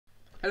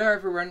Hello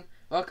everyone,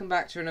 welcome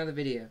back to another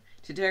video.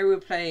 Today we're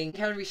playing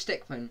Calorie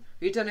Stickman.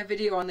 We've done a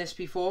video on this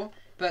before,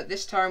 but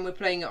this time we're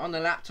playing it on the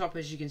laptop.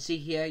 As you can see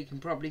here, you can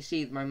probably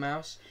see my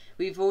mouse.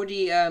 We've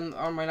already,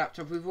 on my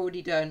laptop, we've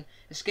already done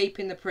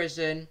escaping the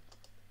prison,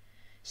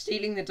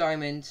 stealing the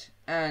diamond,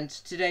 and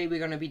today we're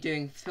going to be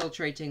doing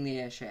filtrating the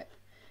airship.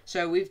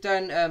 So we've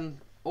done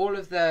all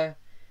of the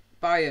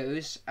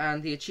bios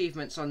and the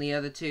achievements on the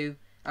other two.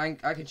 I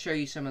can show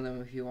you some of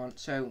them if you want.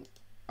 So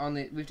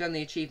we've done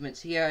the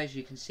achievements here, as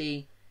you can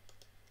see.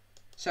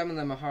 Some of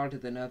them are harder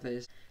than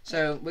others.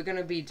 So we're going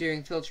to be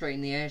doing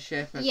filtrating the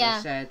airship, as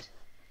I said.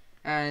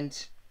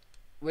 And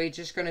we're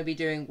just going to be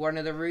doing one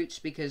of the routes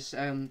because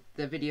the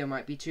video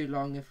might be too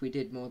long if we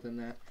did more than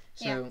that.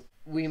 So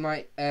we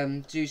might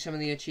do some of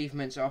the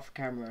achievements off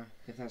camera,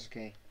 if that's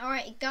okay.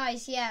 Alright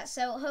guys,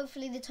 so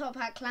hopefully the Top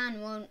Hat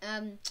clan won't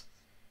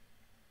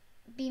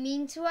be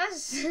mean to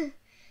us.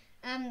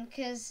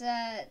 Because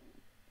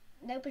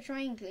no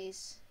betraying,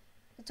 please.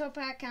 The Top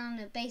Hat clan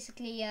are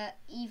basically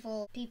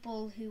evil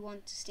people who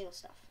want to steal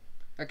stuff.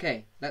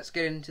 Okay, let's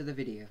get into the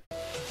video.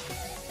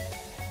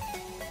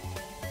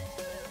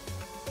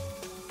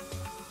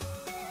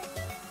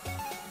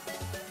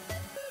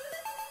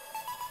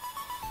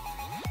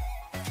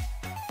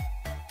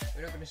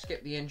 We're not going to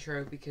skip the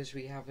intro because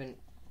we haven't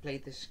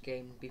played this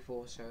game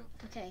before, so...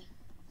 Okay,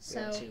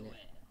 so... Look,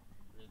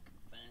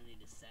 finally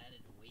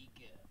decided to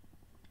wake up.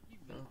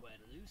 You've been quite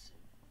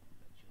elusive,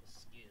 but your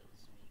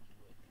skills make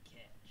it worth the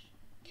catch.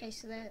 Okay,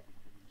 so they're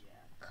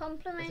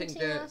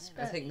complimenting us,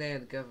 but... I think they're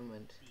the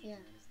government. Yeah.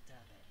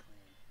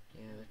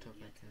 Yeah, the Top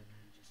Hat clan.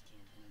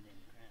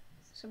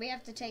 So we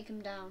have to take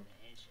them down.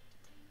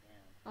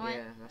 Right.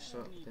 Yeah, that's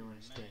what they want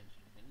us to do.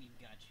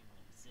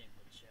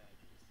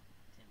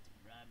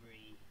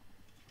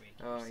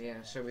 Oh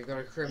yeah, so we got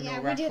a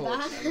criminal record,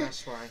 and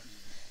that's why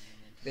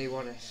they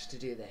want us to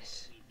do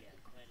this.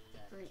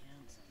 Right.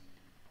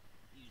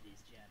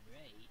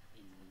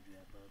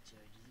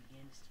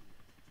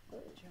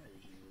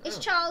 It's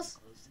Charles.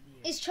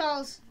 It's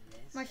Charles,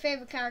 my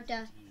favourite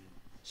character.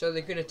 So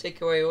they're going to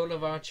take away all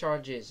of our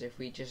charges if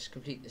we just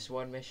complete this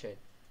one mission.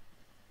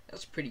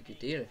 That's a pretty good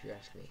deal if you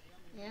ask me.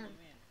 Yeah.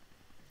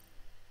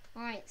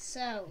 Alright,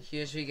 so...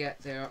 Here's we get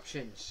their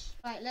options.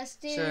 Right, let's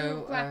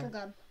do grapple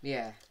gun.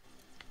 Yeah.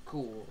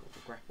 Cool, the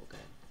grapple gun.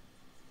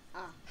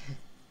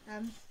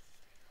 Ah.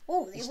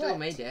 Oh, they still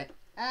made it.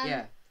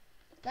 Yeah.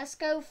 Let's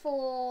go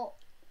for...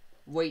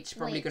 Weight's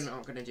probably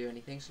not going to do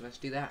anything, so let's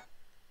do that.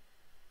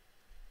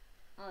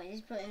 Oh,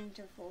 he's put it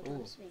into 4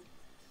 times speed.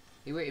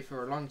 He waited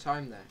for a long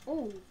time there.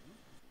 Oh.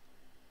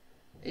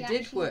 It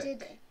did work.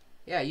 Did it.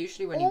 Yeah,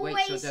 usually when he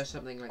waits or does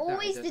something like that,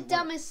 always the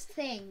dumbest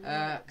thing.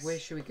 Where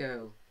should we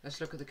go? Let's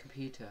look at the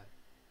computer.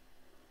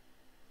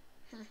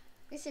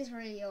 This is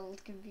really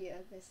old computer,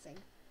 this thing.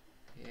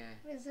 Yeah.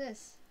 What is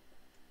this?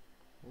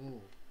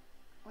 Ooh.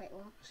 Wait,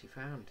 what? What's he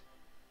found?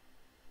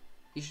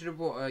 He should have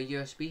brought a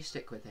USB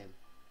stick with him.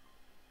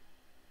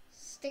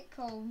 Stick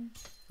home.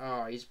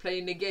 Oh, he's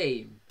playing the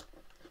game.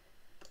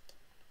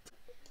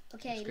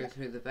 Okay, let's go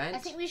through the vent. I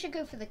think we should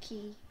go for the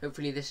key.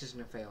 Hopefully this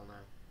isn't a fail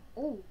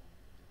now. Oh.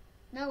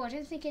 No, I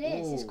don't think it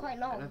is. It's quite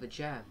long. Another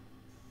jam.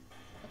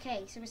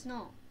 Okay, so it's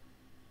not.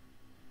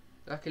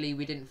 Luckily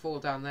we didn't fall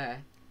down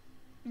there.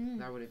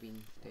 That would have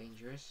been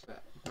dangerous.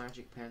 But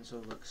magic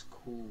pencil looks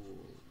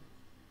cool.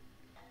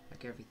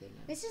 Like everything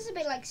else. This is a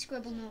bit like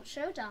Scribble Note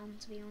Showdown,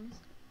 to be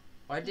honest.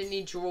 Why didn't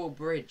he draw a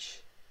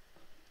bridge?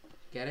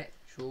 Get it?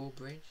 Draw a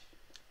bridge?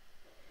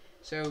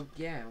 So,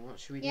 yeah, what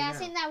should we do now? I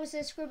think that was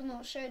a Scribble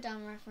Note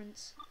Showdown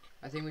reference.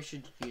 I think we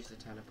should use the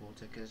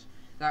teleporter, because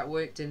that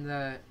worked in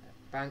the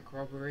bank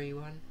robbery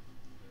one,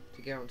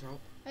 to get on top.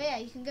 Oh yeah,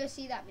 you can go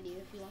see that video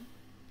if you want.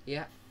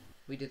 Yeah,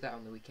 we did that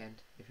on the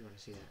weekend, if you want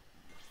to see that.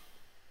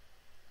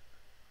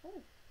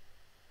 Oh.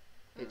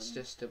 It's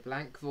just a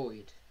blank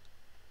void.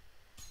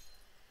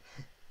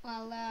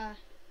 Well, that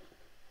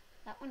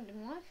one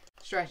didn't work.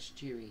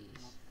 Strategies.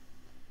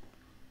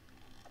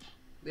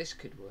 This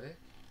could work.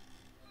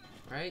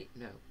 Right?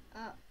 No.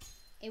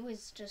 It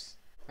was just...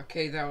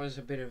 Okay, that was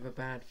a bit of a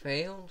bad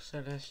fail,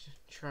 so let's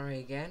try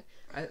again.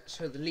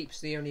 So the leap's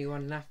the only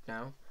one left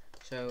now,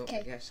 so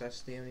I guess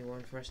that's the only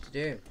one for us to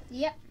do.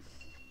 Yep.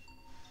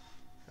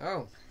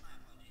 Oh.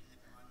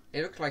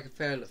 It looked like a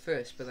fail at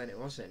first, but then it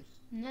wasn't.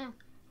 No.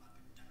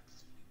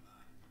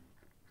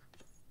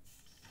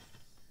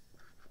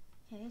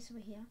 Okay, so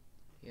we're here.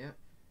 Yep.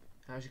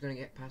 How's he going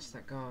to get past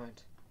that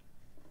guard?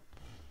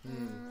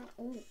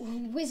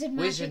 Wizard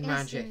magic. Wizard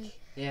magic.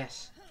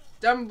 Yes.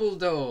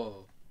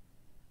 Dumbledore.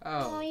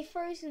 Oh, he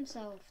froze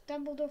himself.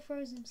 Dumbledore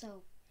froze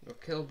himself. Or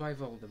killed by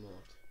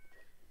Voldemort.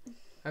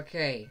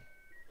 Okay.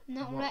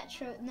 Not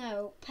retro.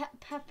 No,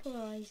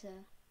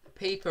 paperizer.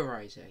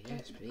 Paperizer.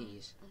 Yes,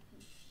 please.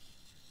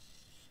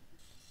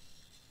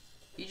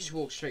 You just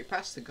walked straight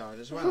past the guard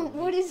as well.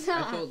 What is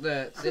that? I thought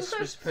that this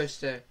was supposed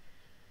to.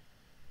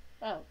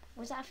 Oh,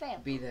 was that a fail?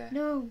 Be there.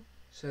 No.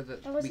 So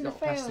that we got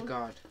past the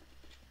guard.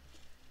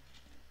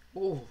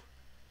 Oh.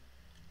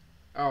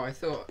 Oh, I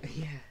thought,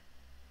 yeah.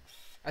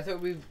 I thought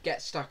we'd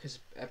get stuck as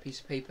a piece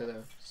of paper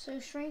though. So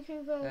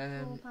shrinking bow,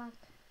 claw pack.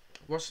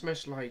 What's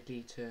most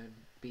likely to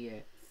be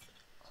it?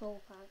 Claw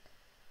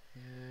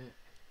pack.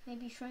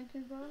 Maybe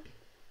shrinking bow?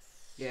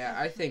 Yeah,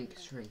 I think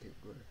shrinking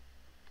bow.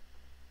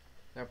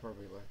 That'll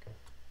probably work.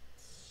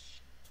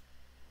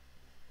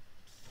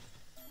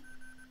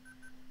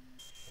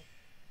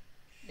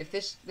 If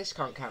this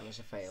can't count as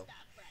a fail.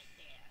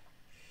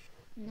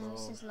 No,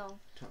 this is long.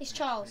 Top It's pack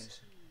Charles. fails.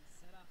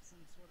 Set off some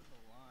sort of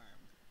alarm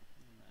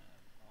in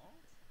the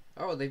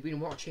vault? Oh, they've been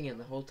watching it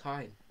the whole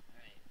time.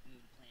 Alright,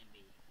 move to plan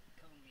B.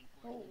 Cone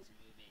reinforcements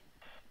are moving.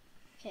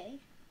 Okay.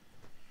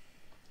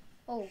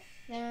 Oh,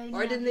 there.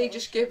 Why didn't they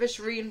just give us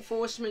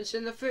reinforcements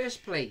in the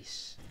first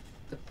place?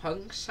 The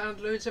punks and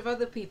loads of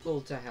other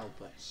people to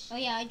help us. Oh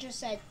yeah, I just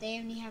said they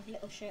only have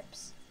little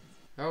ships.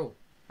 Oh,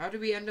 how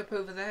did we end up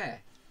over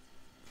there?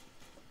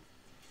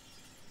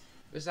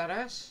 Was that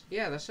us?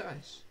 Yeah, that's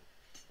us.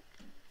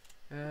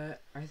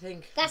 I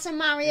think... That's a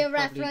Mario it'd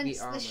probably be reference,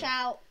 the armor.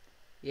 shout.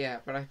 Yeah,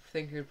 but I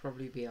think it would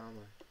probably be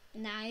armor.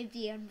 Nah, it'd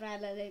be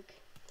umbrella, Luke.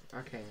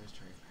 Okay, let's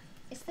try it.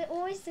 It's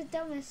always the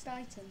dumbest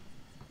item.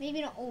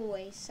 Maybe not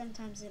always,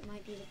 sometimes it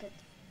might be the good...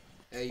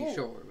 Are you Oh.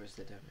 sure it was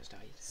the dumbest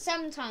item?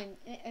 Sometimes,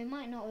 it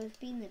might not have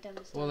been the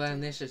dumbest Well, item.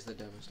 then this is the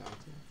dumbest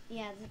item.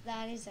 Yeah,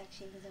 that is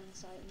actually the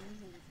dumbest item,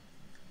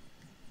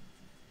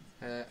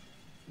 isn't it?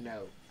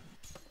 No.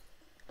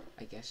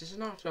 I guess it's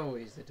not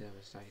always the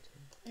dumbest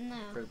item. No.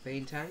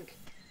 Propane tank.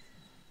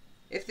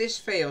 If this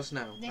fails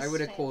now, I This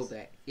would have fails. called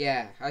it.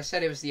 Yeah, I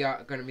said it was the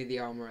going to be the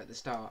armor at the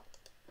start.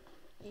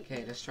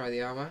 Okay, let's try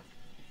the armor.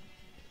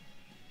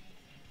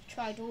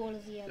 Tried all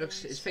of the other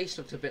His ones. face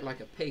looked a bit like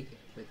a pig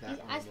with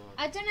that armor.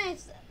 I don't know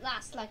if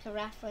that's like a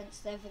reference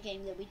to the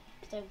game that we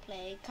don't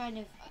play. Kind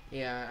of.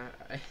 Yeah,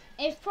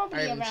 It's probably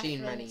I a haven't reference.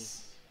 seen many.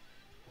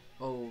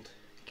 Old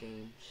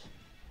games.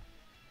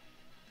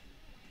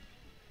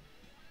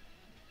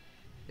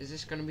 Is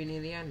this going to be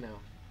near the end now?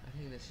 I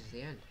think this is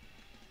the end.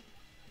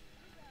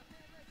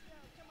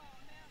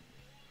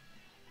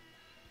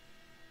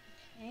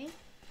 Okay.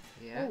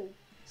 Yeah. Oh,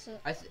 so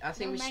I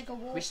think Omega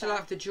we still Warfare.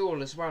 have the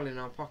jewel as well in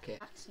our pocket.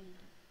 vaccine.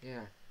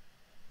 Yeah.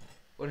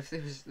 What if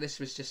this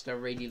was just a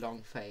really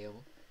long fail?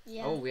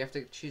 Yeah. Oh, we have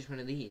to choose one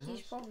of these.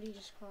 He's probably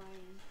just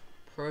crying.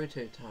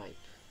 Prototype.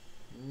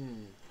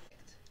 Hmm.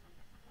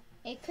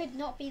 It could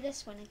not be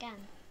this one again.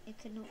 It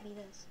could not be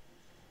this.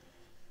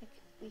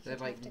 We They're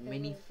could like have to go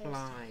mini with this.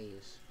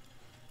 flies.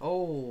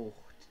 Oh,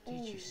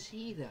 did you Ooh.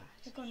 see that?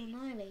 They got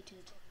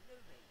annihilated.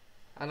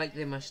 I like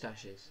their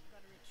mustaches.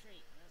 Gotta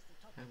retreat, or else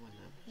the top I want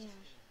that. Yeah.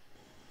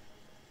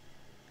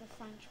 The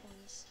French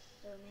ones.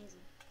 They're amazing.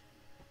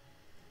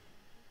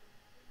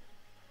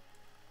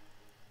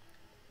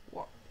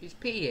 What? He's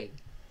peeing.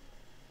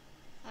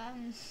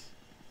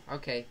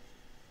 Okay.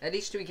 At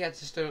least we get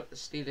to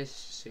steal his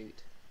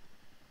suit.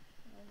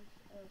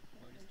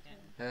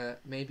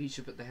 Maybe you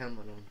should put the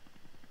helmet on.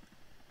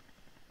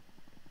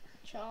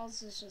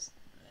 Charles is just.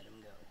 let him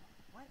go.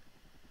 What?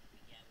 We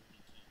got what we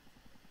came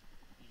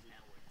for. He's not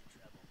worth the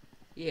trouble.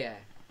 Yeah.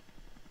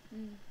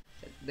 Mm.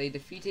 They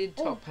defeated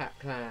Oh. Top Hat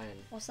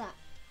Clan. What's that?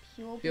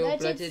 Pure-blooded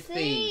Pure-blooded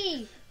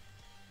thief.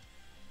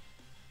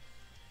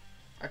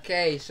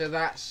 Okay, so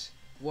that's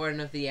one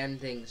of the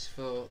endings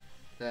for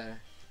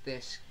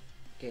this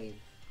game.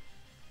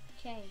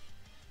 Okay.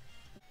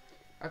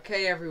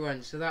 Okay,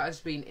 everyone. So that has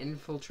been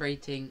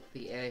infiltrating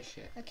the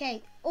airship.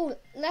 Okay. Oh,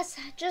 let's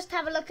just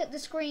have a look at the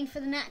screen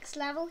for the next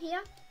level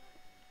here.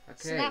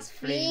 Okay. So that's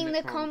fleeing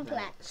the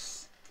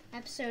complex.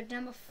 Episode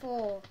number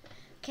 4.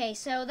 Okay,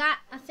 so that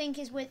I think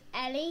is with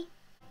Ellie.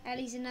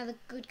 Ellie's another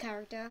good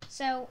character.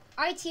 So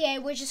ITA,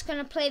 we're just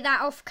gonna play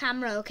that off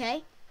camera,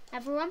 okay?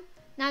 Everyone.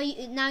 Now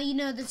you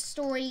know the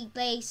story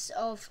base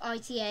of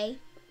ITA.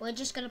 We're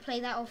just gonna play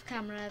that off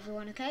camera,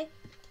 everyone, okay?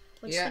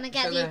 We're just gonna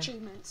get the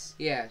achievements.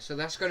 Yeah, so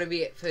that's going to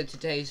be it for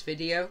today's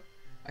video.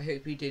 I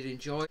hope you did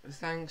enjoy.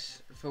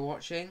 Thanks for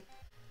watching,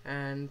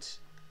 and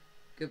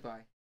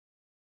goodbye.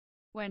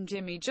 When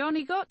Jimmy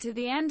Johnny got to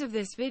the end of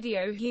this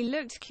video, he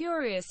looked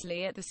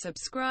curiously at the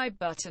subscribe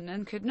button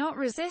and could not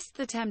resist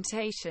the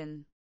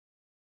temptation.